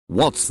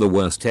What's the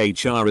worst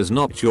HR is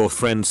not your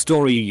friend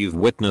story you've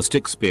witnessed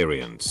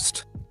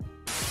experienced?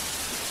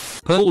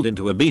 Pulled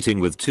into a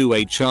meeting with 2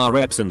 HR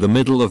reps in the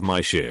middle of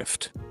my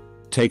shift.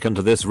 Taken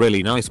to this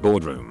really nice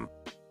boardroom.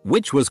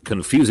 Which was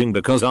confusing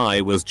because I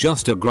was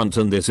just a grunt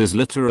and this is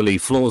literally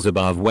floors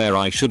above where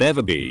I should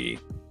ever be.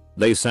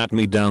 They sat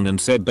me down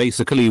and said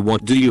basically,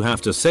 what do you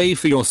have to say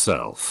for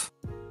yourself?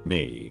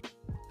 Me.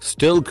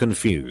 Still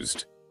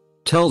confused.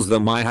 Tells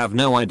them I have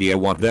no idea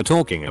what they're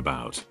talking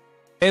about.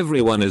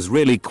 Everyone is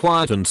really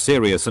quiet and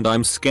serious and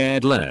I'm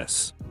scared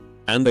less.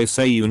 And they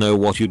say, you know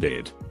what you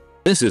did?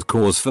 This is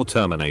cause for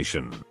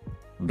termination.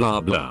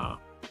 Blah blah.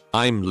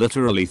 I'm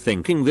literally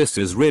thinking this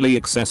is really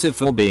excessive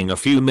for being a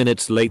few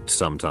minutes late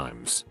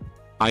sometimes.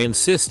 I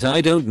insist I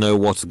don't know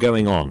what's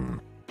going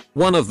on.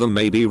 One of them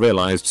maybe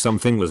realized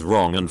something was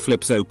wrong and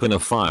flips open a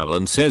file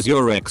and says,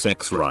 you're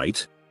XX,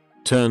 right?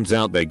 Turns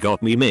out they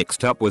got me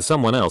mixed up with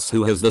someone else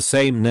who has the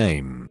same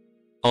name.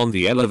 On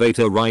the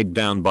elevator ride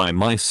down by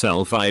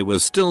myself I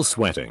was still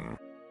sweating.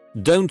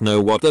 Don't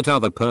know what that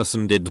other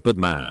person did, but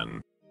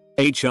man.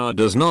 HR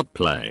does not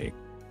play.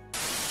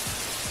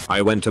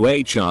 I went to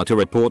HR to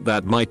report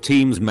that my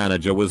team's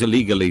manager was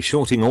illegally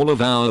shorting all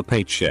of our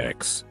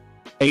paychecks.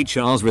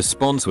 HR's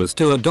response was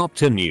to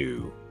adopt a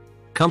new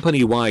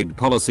company-wide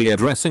policy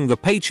addressing the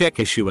paycheck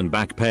issue and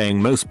backpaying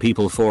most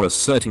people for a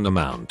certain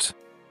amount.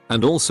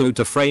 And also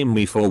to frame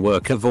me for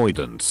work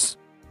avoidance.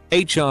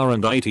 HR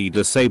and IT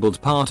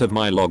disabled part of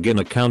my login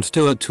account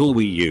to a tool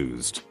we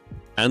used.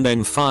 And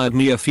then fired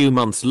me a few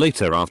months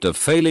later after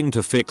failing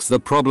to fix the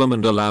problem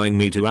and allowing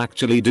me to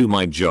actually do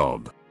my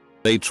job.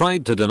 They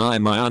tried to deny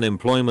my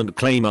unemployment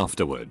claim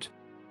afterward.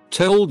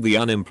 Told the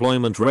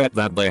unemployment rep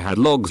that they had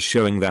logs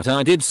showing that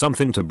I did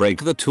something to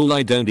break the tool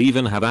I don't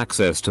even have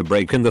access to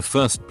break in the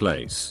first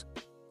place.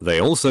 They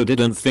also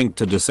didn't think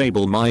to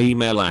disable my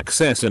email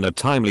access in a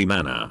timely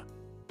manner.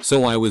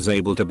 So I was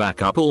able to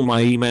back up all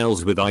my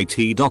emails with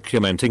IT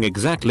documenting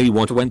exactly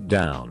what went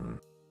down.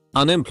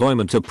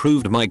 Unemployment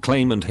approved my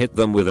claim and hit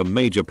them with a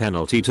major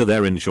penalty to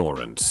their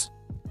insurance.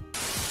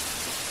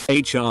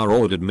 HR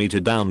ordered me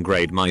to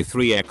downgrade my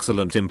 3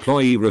 excellent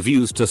employee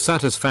reviews to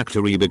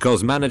satisfactory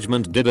because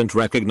management didn't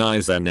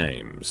recognize their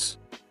names.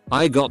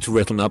 I got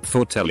written up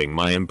for telling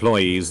my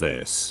employees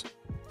this.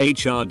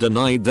 HR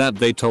denied that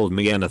they told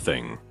me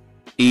anything.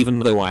 Even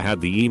though I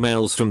had the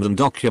emails from them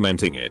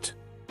documenting it.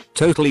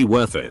 Totally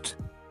worth it.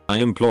 My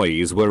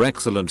employees were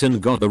excellent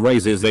and got the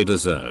raises they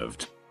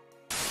deserved.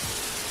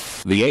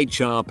 The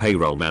HR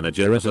payroll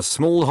manager at a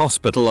small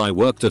hospital I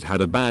worked at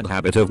had a bad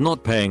habit of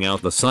not paying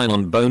out the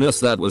sign-on bonus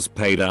that was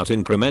paid out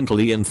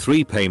incrementally in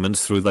 3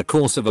 payments through the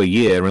course of a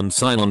year and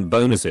sign-on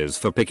bonuses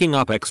for picking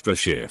up extra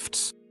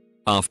shifts.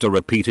 After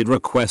repeated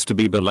requests to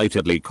be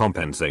belatedly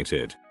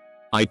compensated,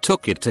 I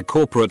took it to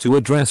corporate to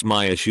address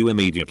my issue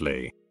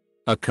immediately.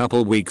 A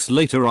couple weeks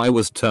later I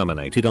was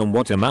terminated on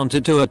what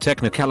amounted to a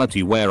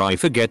technicality where I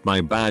forget my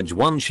badge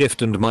one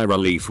shift and my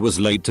relief was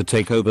late to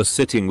take over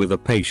sitting with a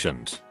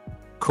patient,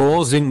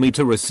 causing me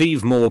to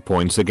receive more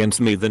points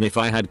against me than if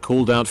I had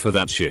called out for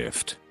that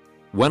shift.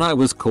 When I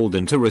was called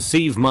in to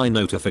receive my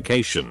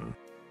notification,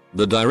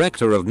 the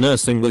director of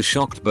nursing was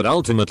shocked, but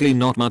ultimately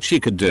not much he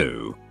could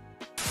do.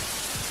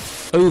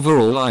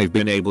 Overall I've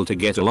been able to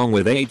get along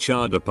with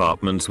HR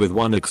departments with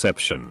one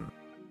exception.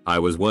 I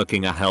was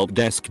working a help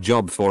desk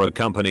job for a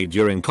company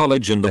during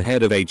college and the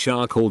head of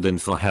HR called in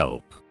for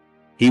help.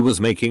 He was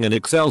making an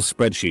Excel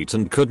spreadsheet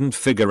and couldn't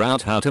figure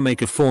out how to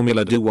make a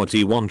formula do what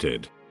he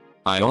wanted.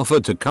 I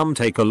offered to come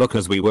take a look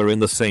as we were in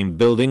the same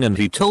building and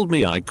he told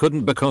me I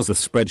couldn't because the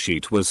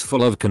spreadsheet was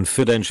full of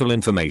confidential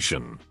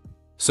information.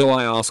 So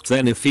I asked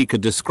then if he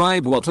could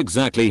describe what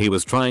exactly he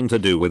was trying to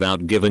do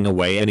without giving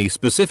away any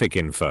specific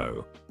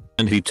info.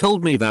 And he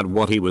told me that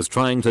what he was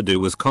trying to do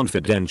was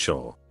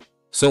confidential.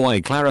 So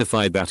I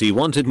clarified that he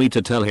wanted me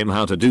to tell him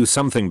how to do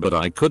something but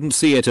I couldn't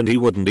see it and he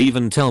wouldn't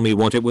even tell me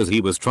what it was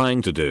he was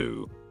trying to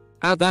do.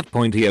 At that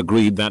point he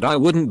agreed that I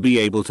wouldn't be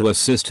able to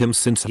assist him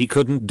since he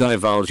couldn't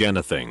divulge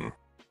anything.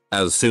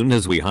 As soon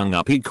as we hung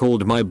up he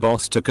called my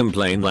boss to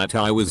complain that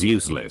I was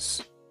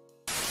useless.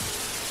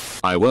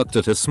 I worked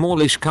at a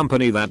smallish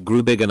company that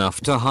grew big enough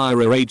to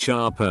hire a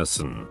HR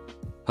person.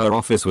 Her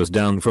office was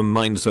down from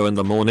mine, so in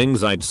the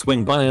mornings I'd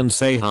swing by and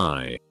say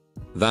hi.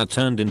 That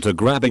turned into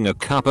grabbing a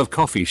cup of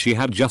coffee she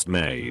had just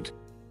made.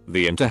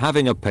 Into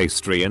having a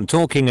pastry and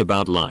talking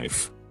about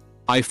life.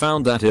 I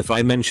found that if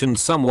I mentioned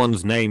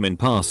someone's name in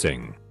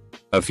passing,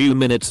 a few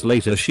minutes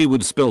later she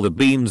would spill the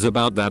beans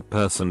about that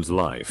person's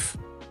life.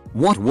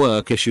 What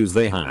work issues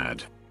they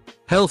had,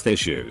 health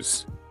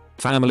issues,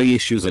 family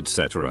issues,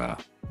 etc.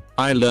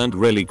 I learned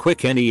really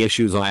quick any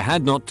issues I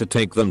had not to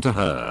take them to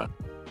her.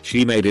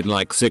 She made it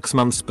like 6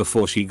 months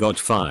before she got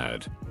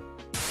fired.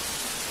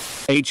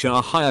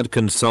 HR hired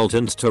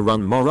consultants to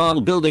run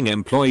morale building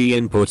employee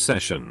input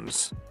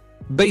sessions.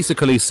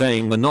 Basically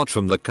saying, we're not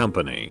from the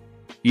company.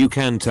 You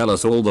can tell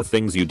us all the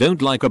things you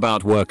don't like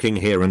about working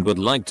here and would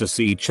like to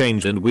see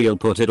change and we'll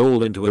put it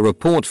all into a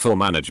report for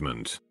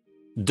management.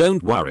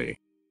 Don't worry.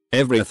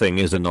 Everything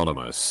is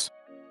anonymous.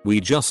 We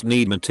just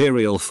need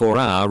material for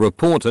our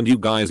report and you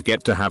guys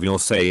get to have your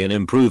say in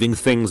improving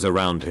things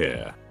around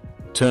here.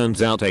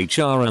 Turns out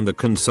HR and the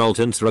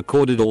consultants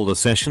recorded all the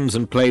sessions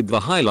and played the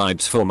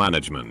highlights for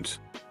management.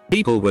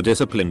 People were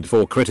disciplined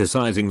for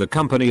criticizing the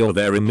company or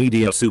their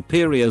immediate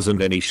superiors,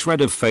 and any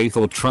shred of faith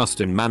or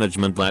trust in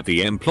management that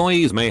the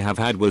employees may have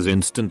had was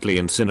instantly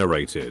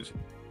incinerated.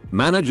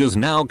 Managers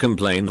now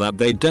complain that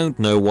they don't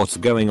know what's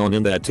going on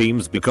in their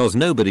teams because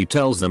nobody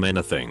tells them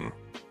anything.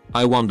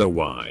 I wonder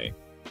why.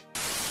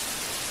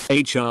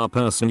 HR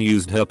person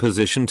used her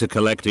position to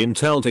collect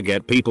intel to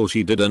get people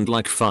she didn't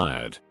like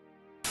fired.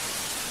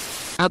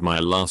 At my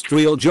last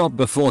real job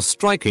before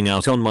striking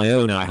out on my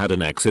own, I had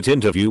an exit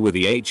interview with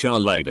the HR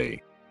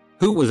lady,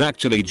 who was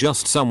actually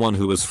just someone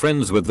who was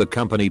friends with the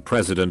company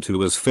president who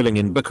was filling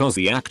in because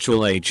the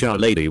actual HR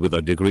lady with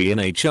a degree in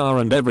HR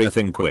and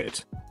everything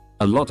quit.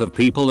 A lot of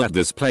people at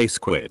this place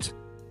quit.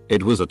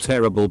 It was a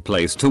terrible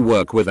place to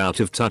work with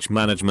out-of-touch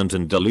management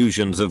and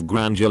delusions of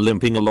grandeur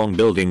limping along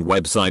building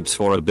websites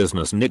for a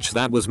business niche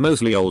that was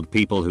mostly old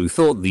people who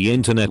thought the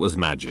internet was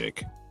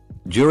magic.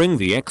 During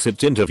the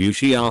exit interview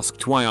she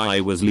asked why I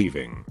was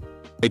leaving.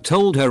 I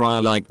told her I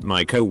liked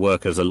my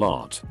co-workers a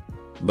lot,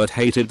 but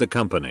hated the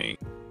company.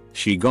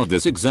 She got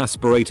this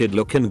exasperated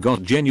look and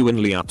got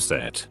genuinely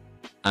upset,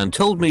 and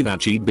told me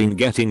that she'd been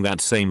getting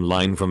that same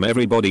line from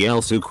everybody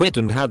else who quit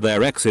and had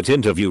their exit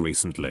interview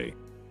recently.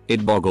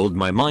 It boggled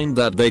my mind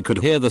that they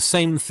could hear the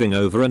same thing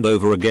over and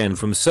over again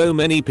from so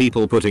many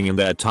people putting in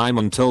their time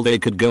until they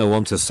could go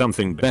on to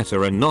something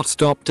better and not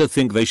stop to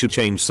think they should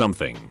change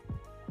something.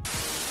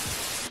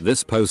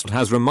 This post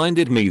has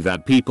reminded me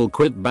that people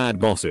quit bad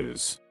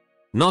bosses,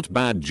 not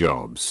bad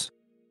jobs.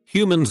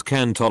 Humans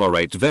can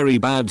tolerate very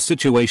bad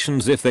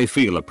situations if they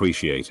feel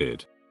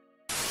appreciated.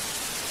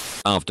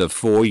 After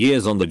 4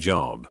 years on the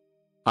job,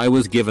 I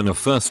was given a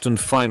first and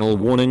final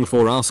warning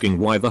for asking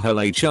why the hell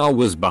HR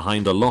was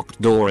behind a locked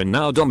door and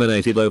now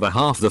dominated over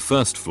half the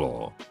first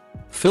floor,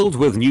 filled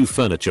with new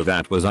furniture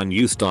that was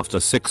unused after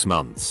 6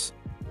 months.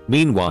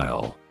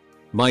 Meanwhile,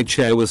 my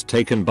chair was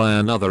taken by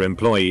another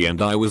employee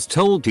and I was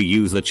told to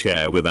use the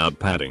chair without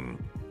padding.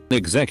 An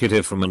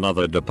executive from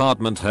another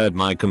department heard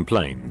my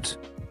complaint,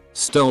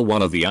 stole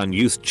one of the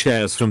unused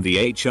chairs from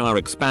the HR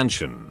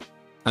expansion,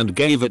 and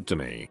gave it to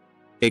me,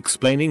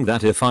 explaining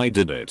that if I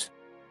did it,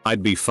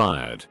 I'd be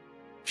fired.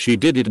 She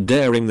did it,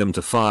 daring them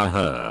to fire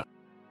her.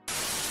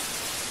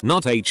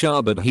 Not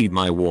HR, but heed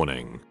my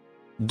warning.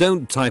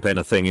 Don't type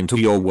anything into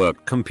your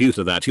work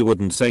computer that you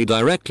wouldn't say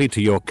directly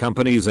to your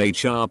company's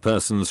HR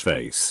person's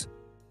face.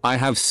 I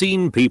have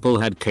seen people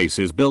had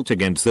cases built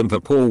against them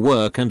for poor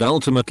work and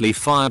ultimately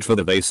fired for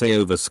that they say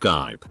over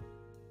Skype.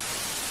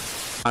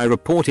 I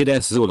reported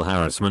sexual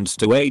harassment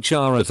to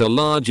HR at a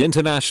large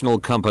international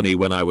company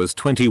when I was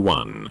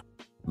 21.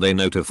 They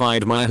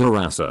notified my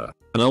harasser,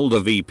 an older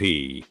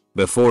VP,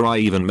 before I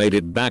even made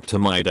it back to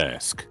my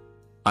desk.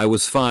 I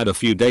was fired a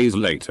few days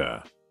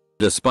later,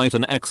 despite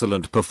an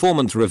excellent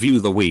performance review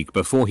the week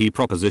before he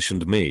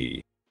propositioned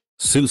me.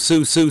 Sue.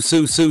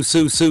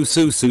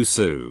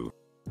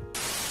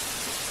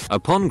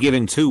 Upon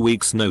giving 2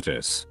 weeks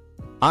notice,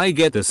 I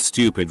get this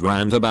stupid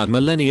rant about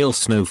millennial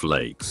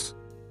snowflakes.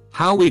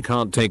 How we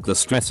can't take the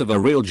stress of a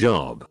real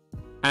job,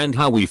 and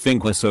how we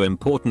think we're so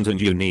important and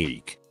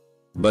unique.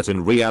 But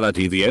in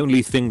reality the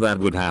only thing that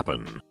would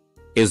happen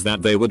is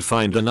that they would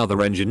find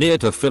another engineer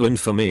to fill in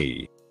for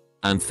me,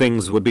 and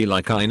things would be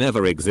like I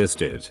never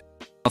existed.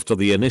 After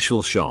the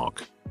initial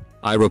shock,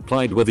 I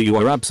replied with, "You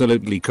are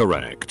absolutely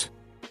correct.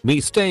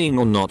 Me staying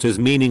or not is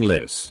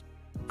meaningless.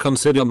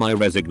 Consider my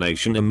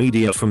resignation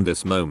immediate from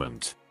this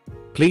moment.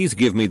 Please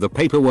give me the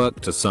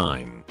paperwork to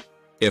sign."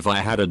 If I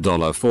had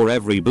 $1 for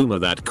every boomer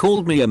that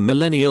called me a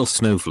millennial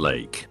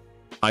snowflake,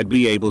 I'd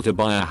be able to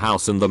buy a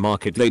house in the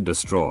market they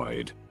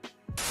destroyed.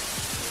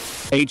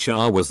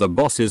 HR was the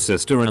boss's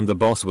sister and the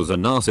boss was a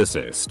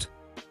narcissist.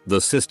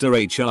 The sister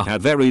HR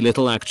had very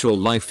little actual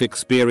life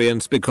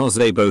experience because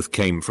they both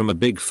came from a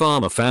big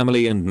pharma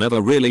family and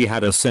never really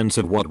had a sense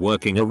of what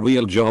working a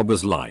real job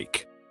was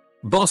like.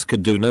 Boss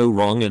could do no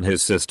wrong in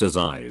his sister's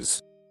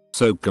eyes,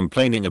 so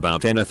complaining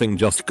about anything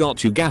just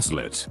got you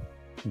gaslit.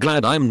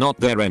 Glad I'm not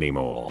there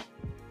anymore.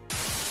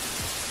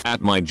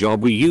 At my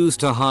job we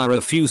used to hire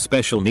a few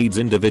special needs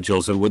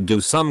individuals who would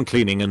do some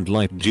cleaning and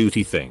light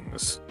duty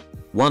things.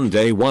 One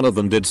day one of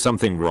them did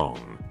something wrong.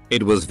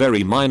 It was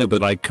very minor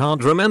but I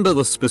can't remember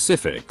the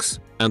specifics,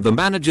 and the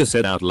manager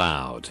said out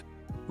loud,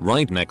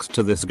 right next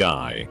to this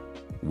guy,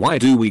 "Why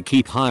do we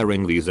keep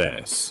hiring these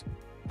s?"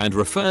 and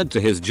referred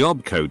to his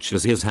job coach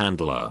as his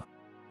handler.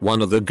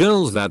 One of the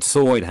girls that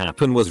saw it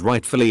happen was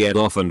rightfully ed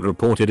off and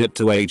reported it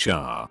to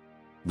HR.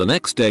 The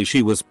next day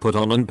she was put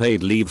on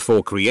unpaid leave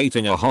for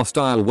creating a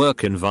hostile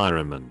work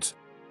environment.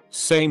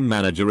 Same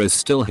manager is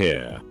still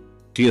here.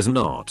 She is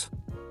not.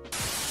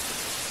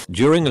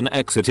 During an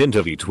exit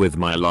interview with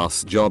my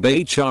last job,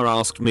 HR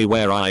asked me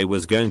where I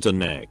was going to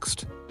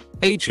next.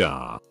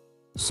 HR: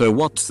 "So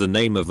what's the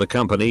name of the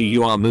company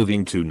you are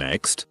moving to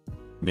next?"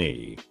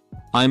 Me: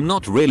 "I'm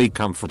not really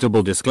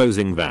comfortable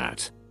disclosing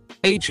that."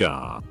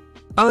 HR: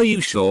 "Are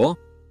you sure?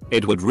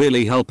 It would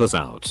really help us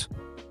out.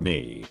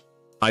 Me.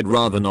 I'd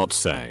rather not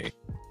say.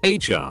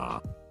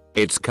 HR.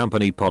 It's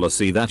company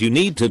policy that you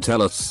need to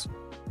tell us.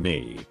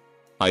 Me.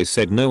 I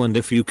said no, and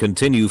if you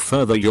continue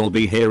further you'll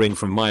be hearing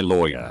from my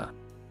lawyer.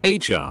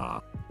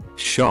 HR.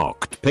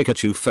 Shocked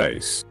Pikachu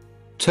face.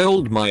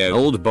 Told my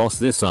old boss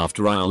this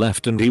after I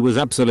left and he was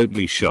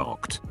absolutely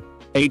shocked.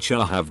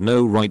 HR have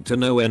no right to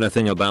know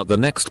anything about the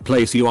next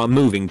place you are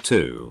moving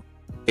to.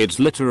 It's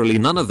literally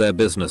none of their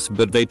business,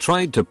 but they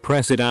tried to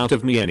press it out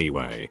of me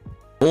anyway.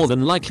 More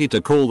than likely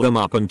to call them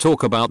up and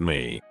talk about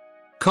me.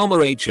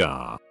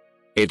 HR.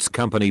 It's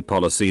company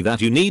policy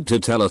that you need to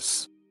tell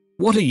us.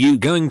 What are you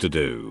going to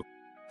do?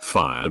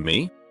 Fire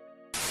me?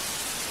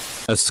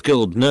 A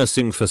skilled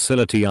nursing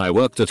facility I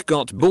worked at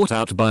got bought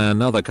out by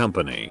another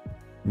company.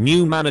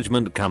 New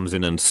management comes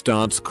in and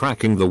starts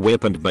cracking the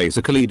whip and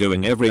basically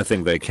doing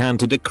everything they can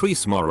to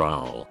decrease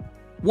morale.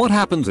 What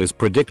happens is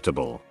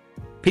predictable.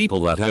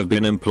 People that have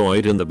been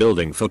employed in the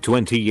building for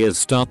 20 years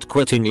start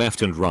quitting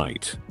left and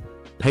right.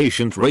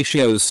 Patient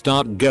ratios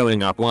start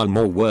going up while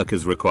more work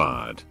is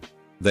required.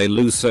 They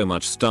lose so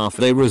much staff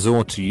they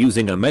resort to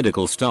using a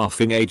medical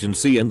staffing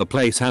agency, and the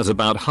place has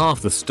about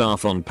half the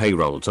staff on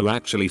payroll to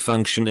actually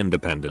function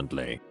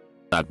independently.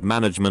 That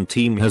management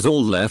team has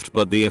all left,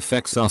 but the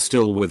effects are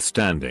still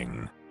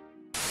withstanding.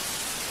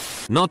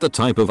 Not the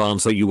type of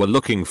answer you were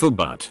looking for,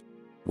 but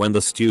when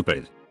the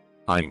stupid,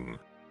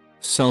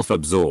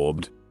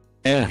 self-absorbed,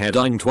 airhead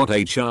twat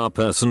HR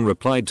person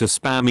replied to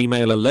spam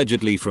email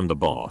allegedly from the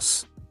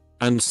boss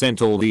and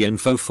sent all the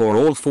info for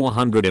all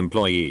 400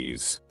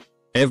 employees.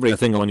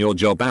 Everything on your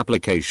job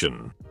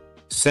application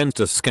sent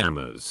to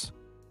scammers.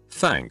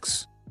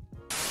 Thanks.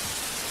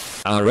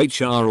 Our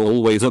HR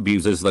always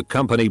abuses the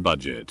company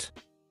budget.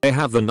 They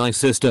have the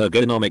nicest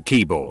ergonomic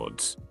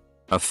keyboards,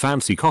 a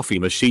fancy coffee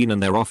machine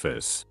in their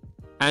office,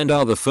 and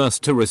are the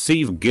first to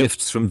receive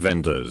gifts from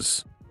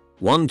vendors.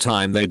 One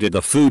time they did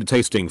a food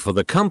tasting for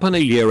the company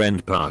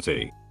year-end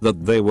party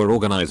that they were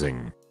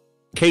organizing.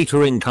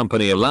 Catering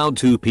company allowed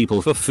 2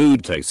 people for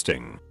food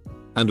tasting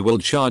and will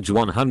charge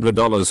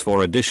 $100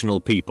 for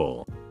additional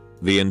people.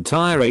 The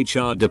entire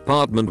HR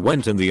department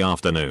went in the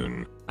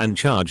afternoon and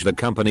charged the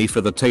company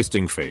for the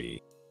tasting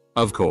fee.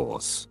 Of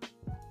course.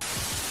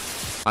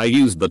 I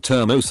used the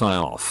term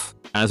OSI off,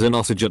 as in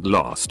Osage at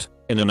Lost,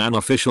 in an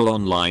unofficial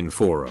online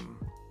forum.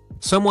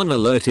 Someone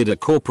alerted a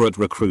corporate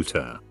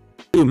recruiter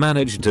who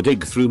managed to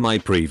dig through my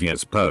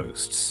previous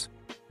posts,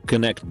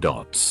 connect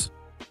dots,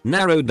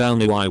 narrow down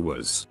who I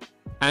was,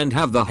 and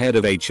have the head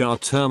of HR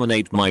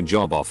terminate my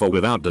job offer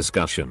without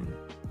discussion.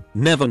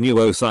 Never knew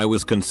OSI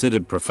was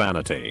considered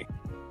profanity.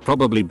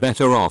 Probably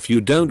better off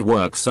you don't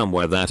work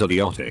somewhere that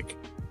idiotic.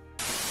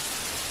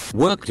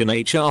 Worked in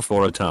HR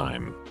for a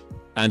time,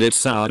 and it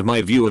soured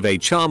my view of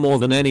HR more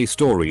than any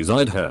stories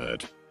I'd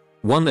heard.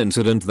 One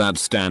incident that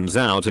stands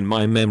out in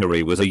my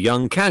memory was a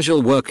young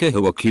casual worker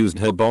who accused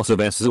her boss of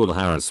sexual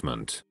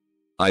harassment.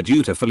 I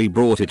dutifully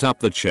brought it up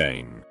the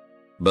chain,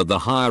 but the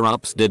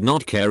higher-ups did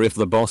not care if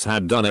the boss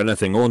had done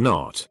anything or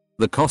not.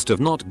 The cost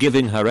of not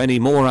giving her any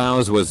more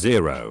hours was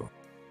zero.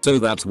 So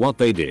that's what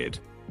they did.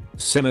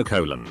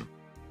 Semicolon.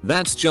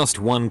 That's just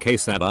one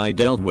case that I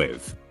dealt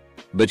with.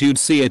 But you'd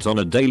see it on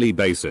a daily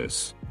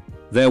basis.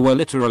 There were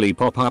literally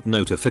pop-up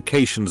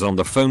notifications on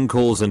the phone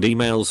calls and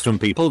emails from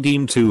people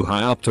deemed too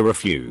high up to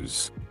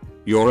refuse.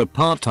 You're a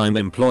part-time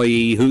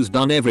employee who's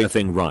done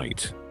everything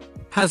right,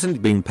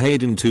 hasn't been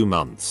paid in 2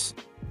 months,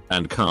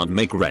 and can't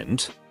make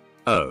rent?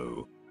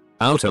 Oh.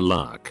 Out of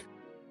luck.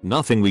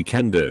 Nothing we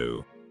can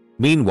do.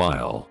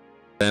 Meanwhile,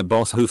 their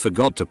boss who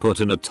forgot to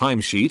put in a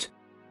timesheet?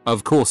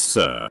 Of course,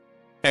 sir.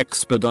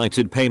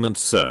 Expedited payment,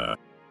 sir.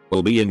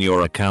 Will be in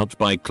your account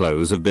by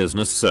close of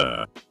business,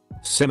 sir.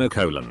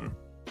 Semicolon.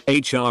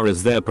 HR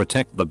is there to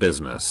protect the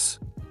business.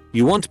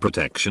 You want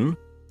protection?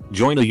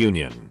 Join a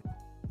union.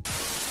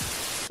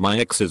 My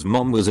ex's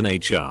mom was in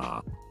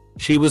HR.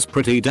 She was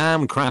pretty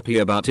damn crappy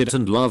about it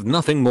and loved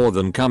nothing more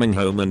than coming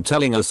home and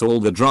telling us all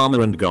the drama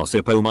and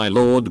gossip. Oh my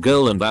lord,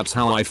 girl, and that's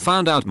how I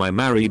found out my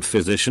married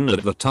physician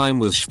at the time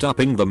was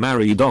stopping the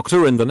married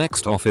doctor in the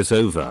next office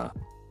over.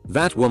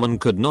 That woman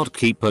could not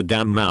keep her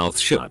damn mouth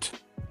shut.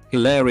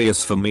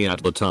 Hilarious for me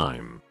at the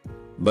time,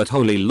 but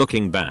holy,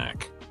 looking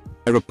back.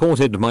 I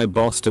reported my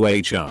boss to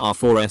HR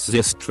for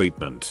SIS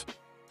treatment.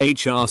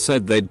 HR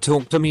said they'd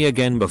talk to me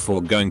again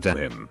before going to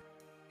him.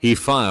 He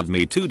fired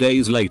me 2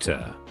 days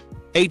later.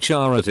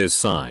 HR at his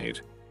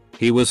side.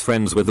 He was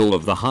friends with all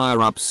of the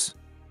higher-ups,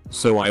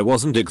 so I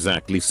wasn't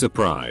exactly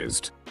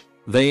surprised.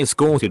 They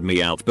escorted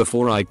me out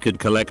before I could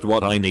collect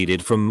what I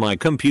needed from my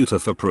computer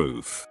for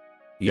proof.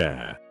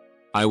 Yeah.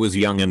 I was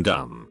young and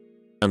dumb.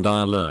 And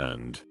I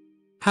learned.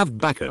 Have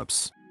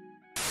backups.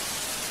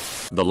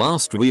 The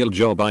last real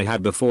job I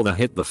had before the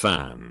hit the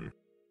fan,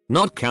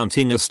 not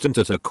counting a stint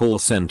at a call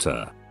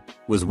center,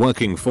 was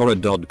working for a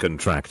DoD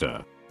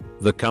contractor.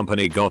 The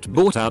company got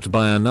bought out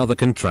by another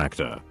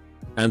contractor,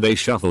 and they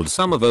shuffled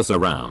some of us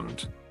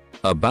around.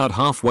 About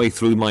halfway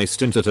through my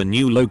stint at a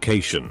new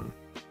location,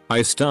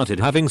 I started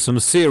having some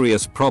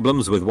serious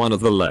problems with one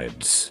of the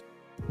leads.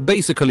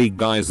 Basically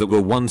guys that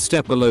were one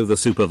step below the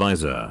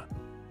supervisor.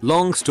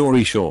 Long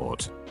story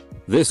short,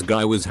 this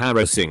guy was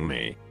harassing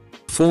me,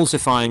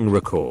 falsifying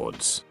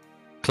records,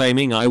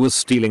 claiming I was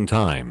stealing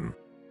time,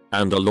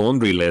 and a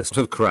laundry list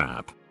of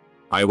crap.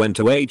 I went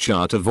to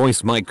HR to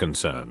voice my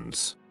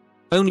concerns,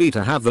 only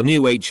to have the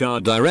new HR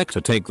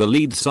director take the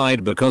lead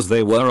side because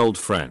they were old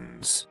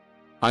friends.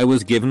 I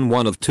was given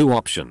one of two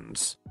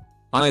options.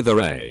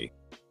 Either A,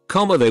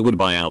 they would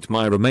buy out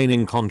my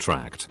remaining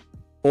contract,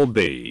 or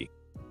B,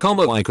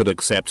 I could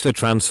accept a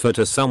transfer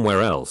to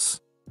somewhere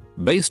else.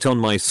 Based on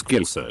my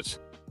skill set,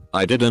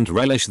 I didn't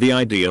relish the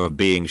idea of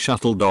being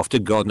shuttled off to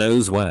God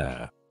knows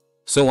where.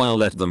 So I'll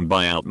let them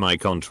buy out my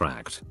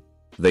contract.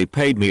 They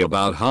paid me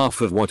about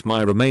half of what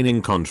my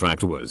remaining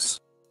contract was,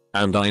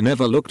 and I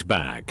never looked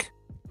back.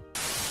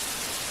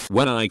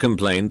 When I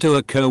complained to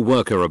a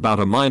co-worker about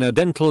a minor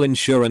dental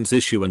insurance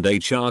issue and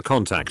HR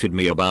contacted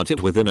me about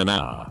it within an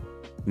hour.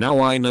 Now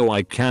I know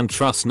I can't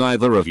trust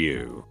neither of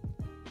you.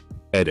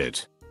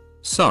 Edit.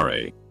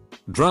 Sorry.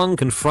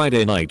 Drunken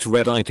Friday night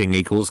red-iting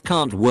equals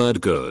can't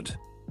word good.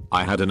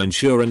 I had an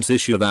insurance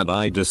issue that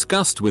I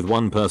discussed with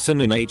one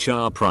person in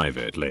HR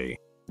privately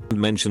and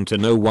mentioned to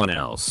no one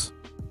else.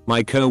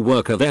 My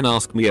co-worker then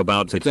asked me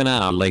about it an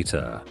hour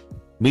later.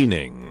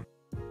 Meaning,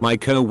 my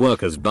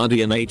co-worker's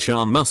buddy in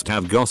HR must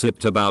have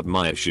gossiped about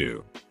my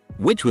issue,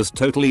 which was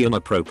totally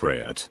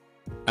inappropriate.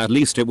 At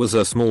least it was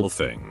a small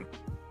thing.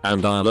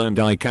 And I learned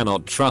I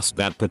cannot trust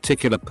that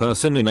particular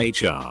person in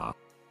HR.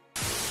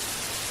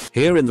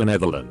 Here in the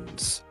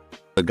Netherlands,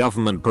 the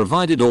government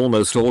provided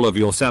almost all of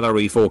your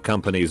salary for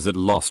companies that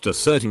lost a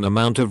certain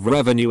amount of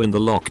revenue in the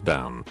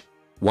lockdown.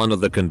 One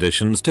of the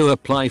conditions to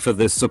apply for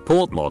this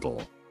support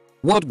model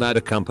was that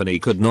a company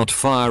could not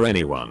fire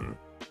anyone.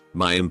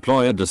 My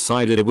employer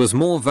decided it was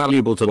more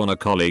valuable to want a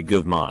colleague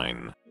of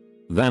mine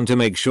than to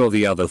make sure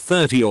the other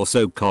 30 or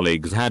so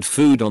colleagues had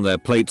food on their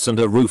plates and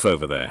a roof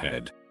over their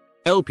head.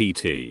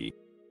 LPT.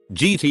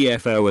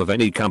 GTFO of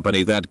any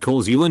company that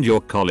calls you and your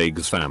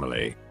colleagues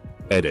family.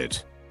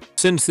 Edit.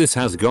 Since this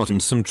has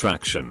gotten some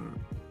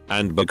traction,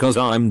 and because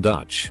I'm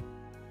Dutch,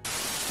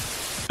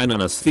 an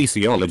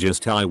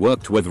anesthesiologist I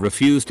worked with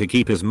refused to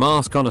keep his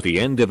mask on at the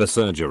end of a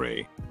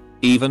surgery,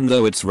 even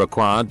though it's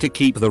required to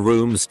keep the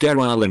room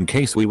sterile in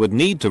case we would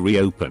need to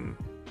reopen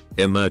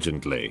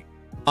emergently.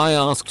 I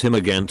asked him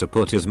again to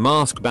put his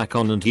mask back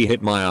on and he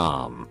hit my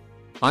arm.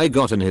 I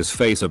got in his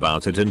face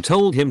about it and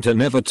told him to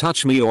never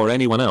touch me or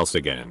anyone else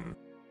again.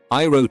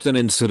 I wrote an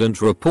incident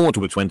report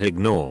which went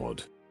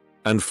ignored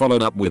and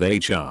followed up with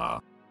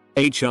HR.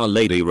 HR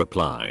lady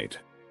replied,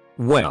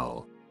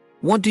 "Well,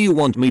 what do you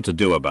want me to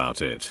do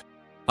about it?"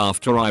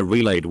 After I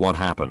relayed what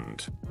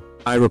happened,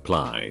 I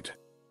replied,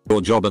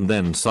 "Your job," and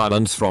then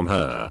silence from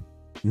her.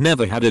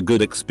 Never had a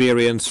good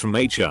experience from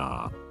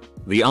HR.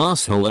 The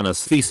asshole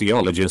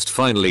anesthesiologist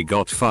finally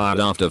got fired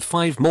after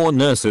 5 more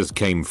nurses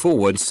came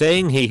forward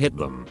saying he hit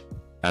them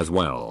as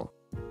well.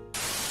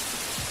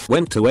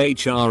 Went to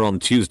HR on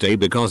Tuesday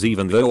because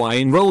even though I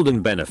enrolled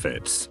in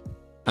benefits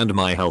and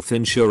my health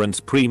insurance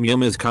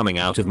premium is coming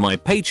out of my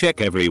paycheck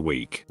every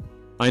week,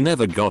 I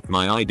never got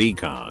my ID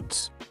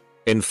cards.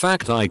 In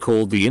fact, I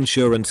called the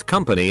insurance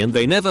company and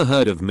they never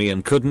heard of me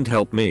and couldn't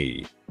help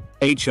me.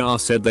 HR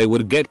said they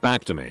would get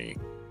back to me.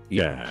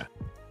 Yeah.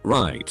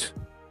 Right.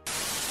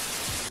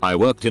 I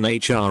worked in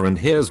HR and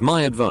here's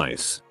my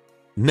advice.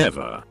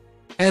 Never,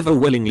 ever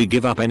willingly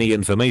give up any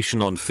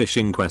information on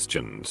phishing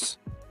questions.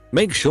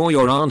 Make sure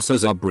your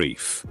answers are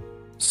brief,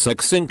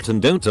 succinct,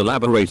 and don't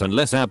elaborate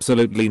unless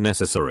absolutely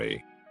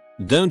necessary.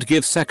 Don't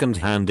give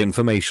second-hand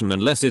information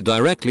unless it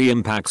directly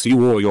impacts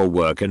you or your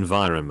work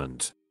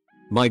environment.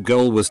 My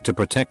goal was to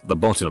protect the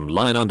bottom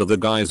line under the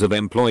guise of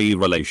employee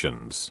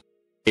relations.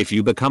 If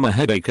you become a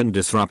headache and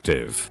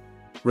disruptive,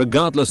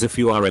 regardless if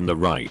you are in the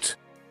right,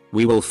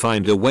 we will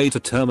find a way to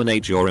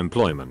terminate your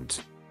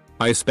employment.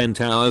 I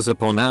spent hours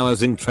upon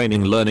hours in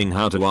training learning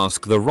how to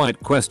ask the right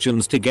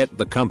questions to get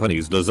the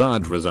company's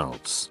desired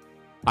results.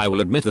 I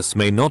will admit this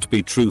may not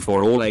be true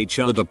for all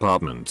HR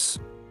departments,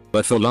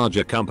 but for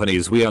larger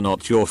companies we are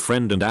not your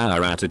friend, and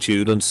our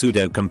attitude and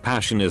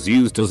pseudo-compassion is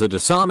used as a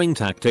disarming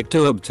tactic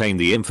to obtain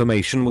the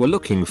information we're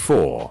looking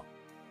for.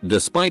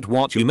 Despite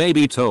what you may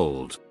be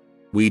told,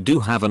 we do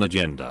have an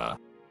agenda.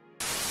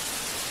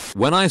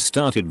 When I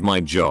started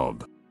my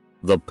job,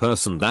 the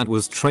person that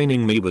was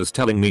training me was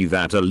telling me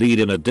that a lead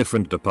in a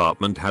different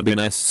department had been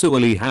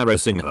sexually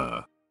harassing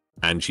her,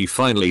 and she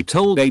finally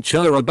told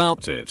HR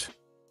about it.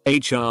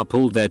 HR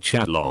pulled their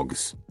chat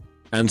logs,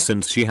 and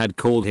since she had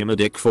called him a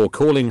dick for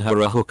calling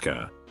her a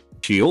hooker,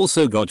 she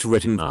also got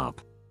written up.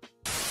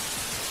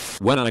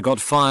 When I got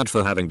fired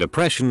for having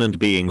depression and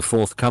being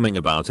forthcoming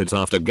about it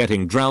after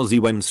getting drowsy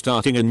when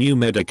starting a new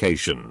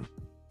medication,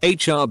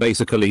 HR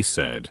basically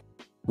said,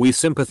 "We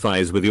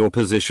sympathize with your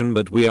position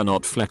but we are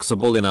not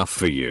flexible enough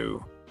for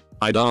you."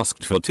 I'd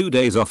asked for 2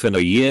 days off in a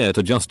year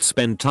to just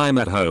spend time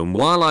at home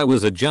while I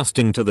was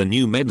adjusting to the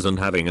new meds and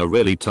having a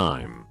really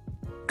time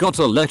Got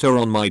a letter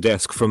on my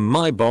desk from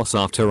my boss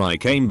after I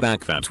came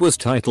back that was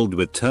titled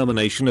with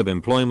termination of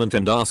employment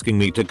and asking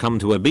me to come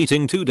to a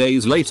meeting 2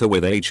 days later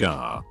with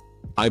HR.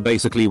 I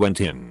basically went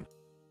in.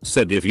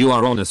 Said if you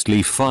are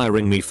honestly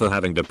firing me for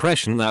having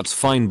depression that's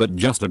fine, but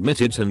just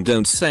admit it and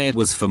don't say it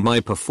was for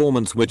my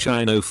performance, which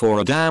I know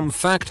for a damn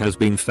fact has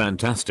been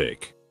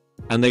fantastic.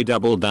 And they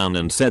doubled down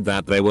and said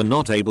that they were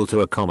not able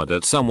to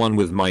accommodate someone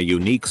with my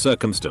unique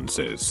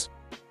circumstances.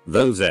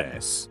 Those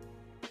S.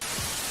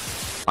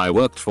 I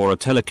worked for a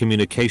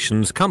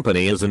telecommunications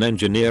company as an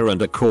engineer,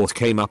 and a course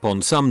came up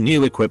on some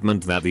new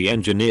equipment that the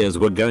engineers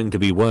were going to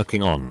be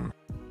working on.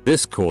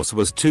 This course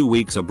was 2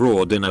 weeks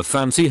abroad in a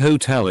fancy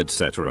hotel,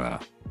 etc.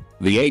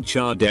 The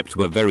HR dept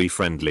were very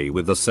friendly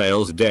with the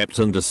sales dept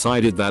and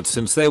decided that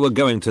since they were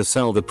going to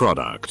sell the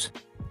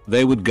product,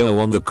 they would go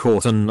on the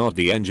course and not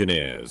the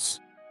engineers.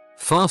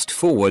 Fast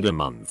forward a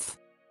month.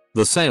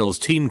 The sales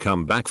team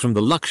come back from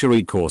the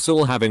luxury course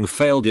all having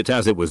failed it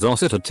as it was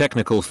also too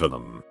technical for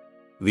them.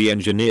 The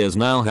engineers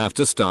now have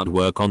to start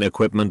work on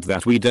equipment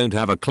that we don't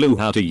have a clue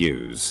how to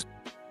use.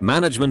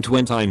 Management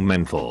went I'm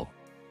mental.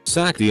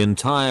 Sacked the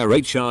entire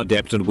HR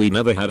dept and we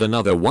never had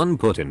another one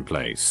put in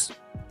place.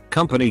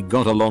 Company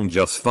got along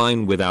just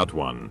fine without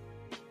one.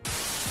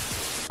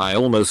 I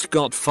almost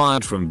got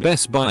fired from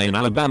Best Buy in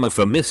Alabama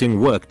for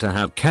missing work to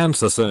have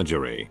cancer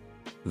surgery.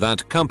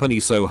 That company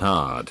so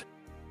hard.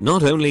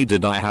 Not only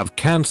did I have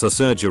cancer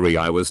surgery,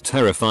 I was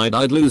terrified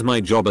I'd lose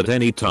my job at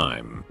any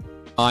time.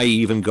 I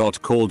even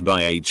got called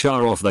by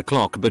HR off the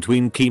clock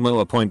between chemo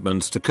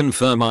appointments to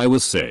confirm I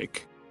was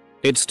sick.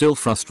 It still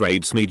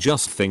frustrates me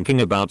just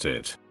thinking about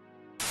it.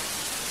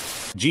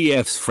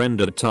 GF's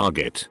friend at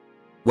Target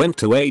went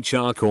to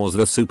HR cause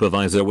the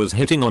supervisor was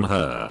hitting on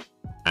her.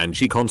 And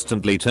she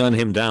constantly turned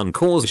him down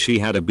cause she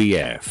had a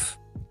BF.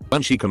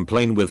 And she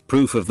complained with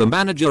proof of the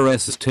manager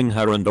assisting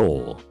her and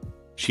all.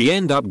 She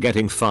ended up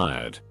getting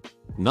fired.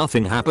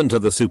 Nothing happened to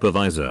the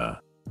supervisor.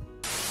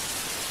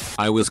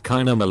 I was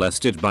kinda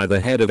molested by the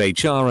head of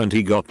HR and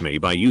he got me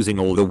by using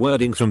all the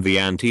wording from the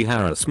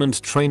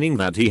anti-harassment training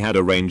that he had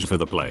arranged for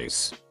the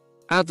place.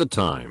 At the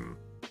time,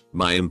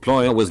 my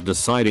employer was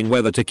deciding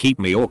whether to keep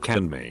me or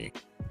can me.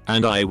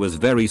 And I was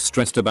very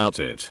stressed about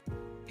it.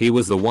 He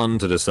was the one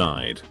to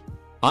decide.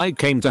 I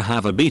came to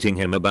have a beating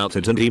him about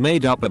it and he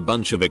made up a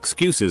bunch of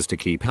excuses to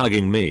keep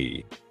hugging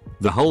me.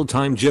 The whole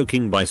time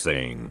joking by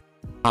saying,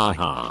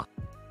 "Haha.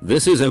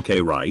 This is okay,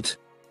 right?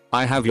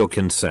 I have your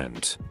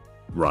consent.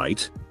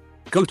 Right?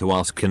 Go to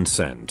ask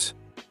consent.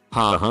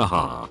 Ha ha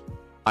ha.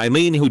 I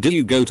mean, who do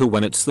you go to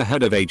when it's the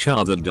head of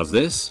HR that does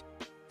this?"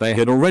 They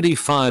had already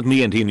fired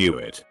me and he knew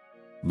it.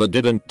 But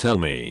didn't tell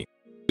me.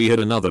 We had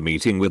another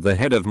meeting with the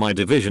head of my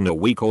division a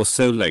week or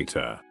so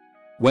later.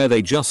 Where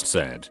they just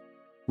said,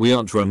 "We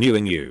aren't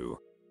renewing you."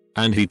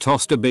 And he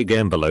tossed a big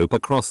envelope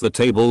across the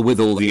table with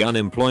all the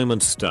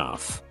unemployment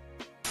stuff.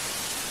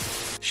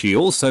 She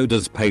also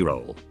does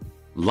payroll.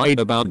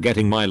 Lied about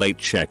getting my late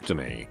check to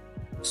me.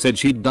 Said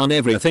she'd done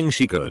everything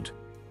she could.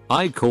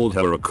 I called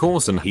her of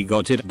course and he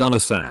got it done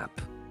ASAP.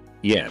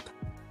 Yep.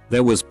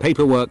 There was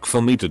paperwork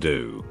for me to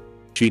do.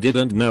 She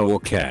didn't know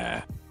or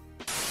care.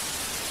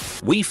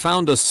 We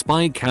found a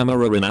spy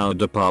camera in our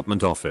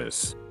department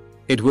office.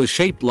 It was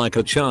shaped like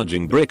a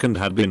charging brick and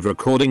had been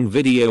recording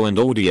video and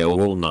audio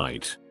all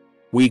night.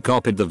 We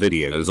copied the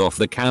videos off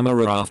the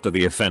camera after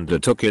the offender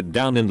took it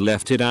down and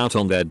left it out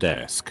on their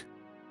desk.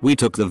 We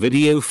took the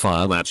video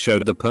file that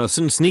showed the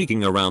person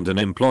sneaking around an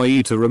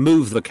employee to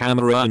remove the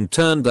camera and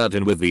turned that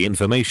in with the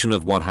information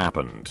of what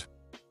happened.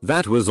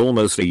 That was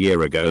almost a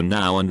year ago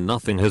now and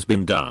nothing has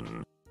been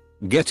done.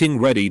 Getting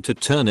ready to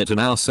turn it in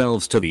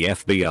ourselves to the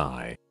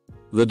FBI.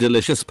 The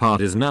delicious part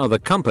is now the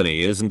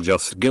company isn't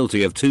just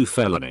guilty of 2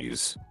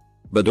 felonies,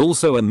 but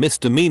also a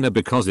misdemeanor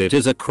because it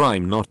is a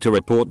crime not to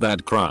report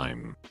that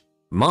crime.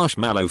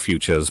 Marshmallow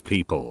futures,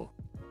 people.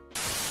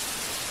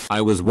 I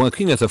was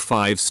working at a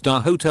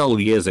 5-star hotel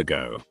years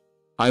ago.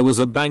 I was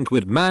a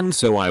banquet man,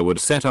 so I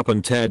would set up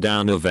and tear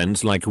down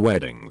events like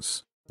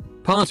weddings,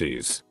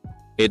 parties,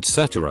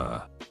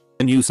 etc.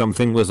 I knew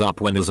something was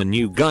up when as a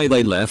new guy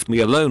they left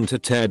me alone to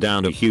tear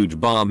down a huge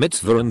bar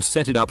mitzvah and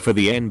set it up for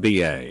the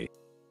NBA.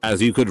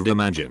 As you could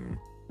imagine,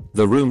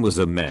 the room was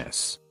a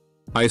mess.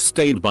 I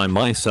stayed by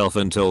myself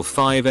until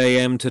 5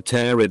 AM to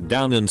tear it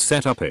down and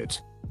set up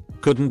it.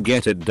 Couldn't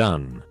get it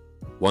done.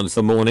 Once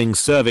the morning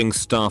serving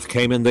staff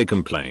came in, they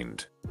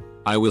complained.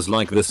 I was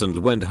like this and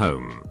went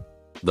home.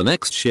 The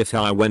next shift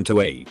I went to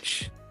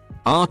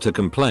HR to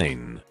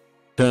complain.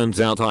 Turns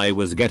out I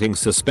was getting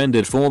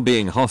suspended for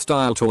being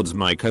hostile towards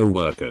my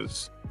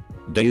co-workers.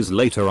 Days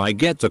later I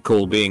get a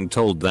call being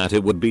told that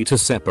it would be to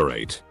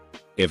separate.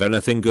 If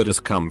anything good has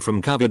come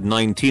from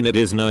COVID-19, it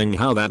is knowing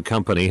how that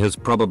company has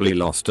probably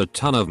lost a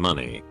ton of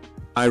money.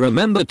 I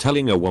remember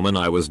telling a woman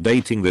I was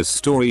dating this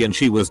story and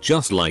she was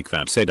just like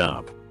that, said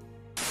up.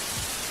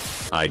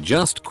 I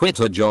just quit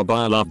a job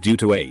I loved due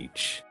to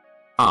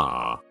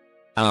HR.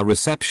 Our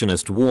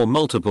receptionist wore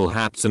multiple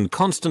hats and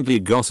constantly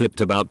gossiped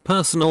about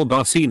personal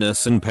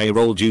bossiness, and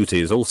payroll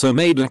duties also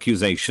made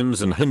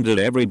accusations and hindered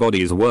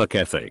everybody's work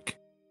ethic.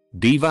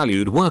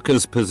 Devalued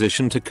workers'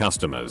 position to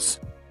customers.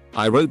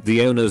 I wrote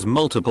the owners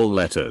multiple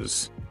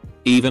letters.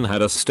 Even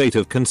had a state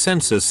of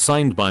consensus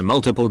signed by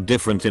multiple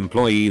different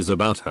employees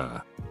about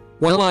her.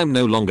 Well, I'm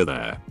no longer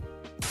there.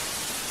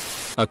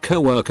 A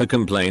coworker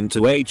complained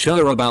to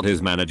HR about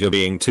his manager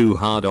being too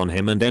hard on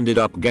him and ended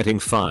up getting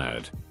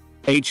fired.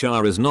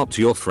 HR is not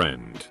your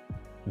friend.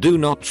 Do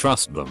not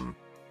trust them.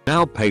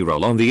 Now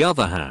payroll on the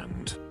other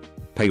hand.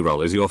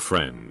 Payroll is your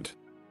friend.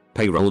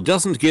 Payroll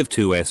doesn't give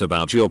two s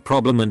about your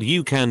problem and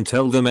you can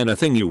tell them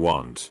anything you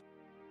want.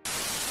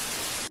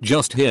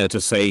 Just here to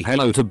say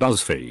hello to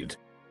BuzzFeed.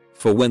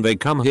 For when they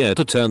come here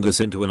to turn this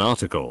into an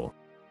article.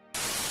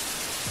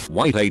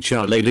 White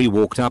HR lady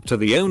walked up to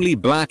the only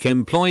black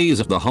employees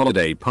at the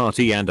holiday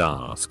party and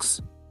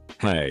asks,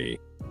 "Hey,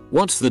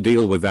 what's the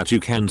deal with that you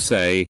can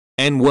say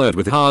N-word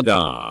with hard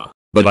R,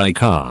 but I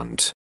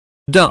can't.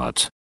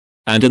 Dot."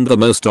 And in the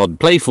most odd,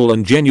 playful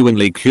and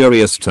genuinely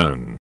curious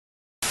tone.